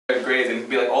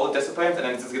plans, and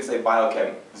then it's just gonna say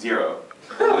biochem 0.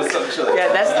 Yeah,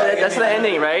 that's the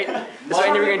ending, right? That's the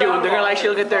ending we're gonna do. They're gonna actually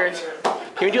look at their.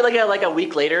 Can we do like a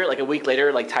week later,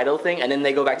 like title thing, and then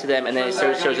they go back to them, and then it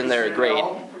shows in their grade.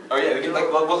 Oh yeah, we can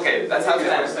okay, that's how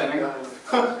it's gonna end.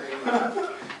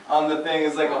 The thing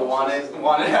is like a wanted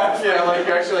app. Yeah, like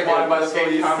you're actually like wanted by the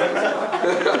police.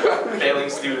 Failing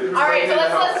student. All right, so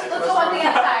let's go one thing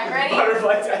at a time. Ready?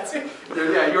 Butterfly tattoo.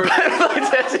 Yeah, you're butterfly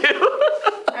tattoo.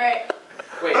 All right.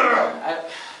 Wait,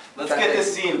 let's get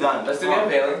this scene done. Let's do it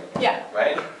failing. Yeah.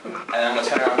 Right? And I'm gonna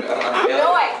turn around.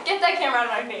 No way. Get that camera out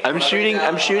of my face.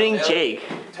 I'm shooting Jake.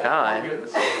 God.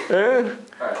 Alright.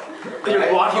 You're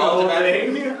blocking the whole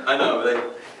thing. I know, but like.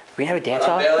 We have a dance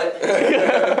off? Turn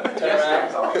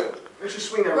around. We should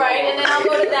swing that. Right, and then I'll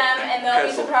go to them, and they'll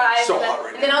be surprised. So hot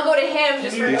right and then I'll go to him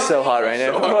just for. You're so hot right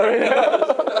now.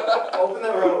 Open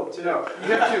that robe. No,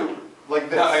 you have to like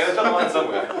this. No, I gotta tell them one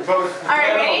somewhere. All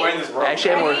right, ready?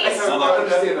 Actually,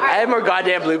 I have more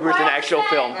goddamn bloopers than actual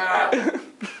film.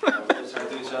 Just right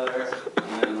to each other,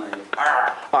 and then like.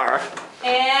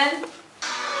 And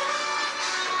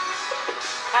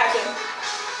action.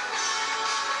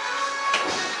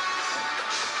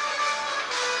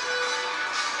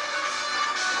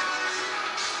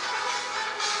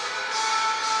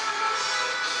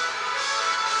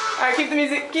 All right, keep the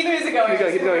music going.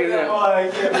 Keep going. Oh, I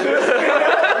can't do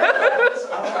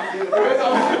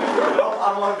I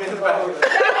don't want to be in the back.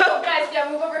 Guys, yeah,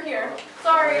 move over here.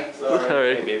 Sorry.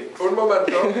 Sorry. Hey, baby.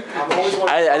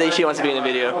 I think she wants to be in the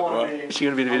video. Is she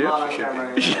gonna be in the video?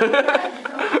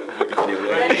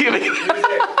 Ready?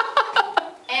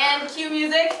 And cue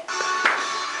music.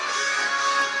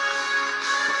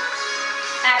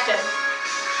 Action.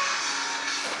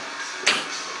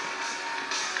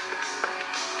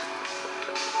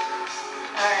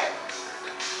 Alright.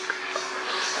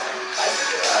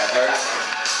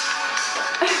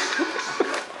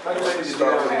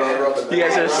 You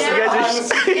guys are.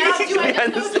 Now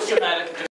do it.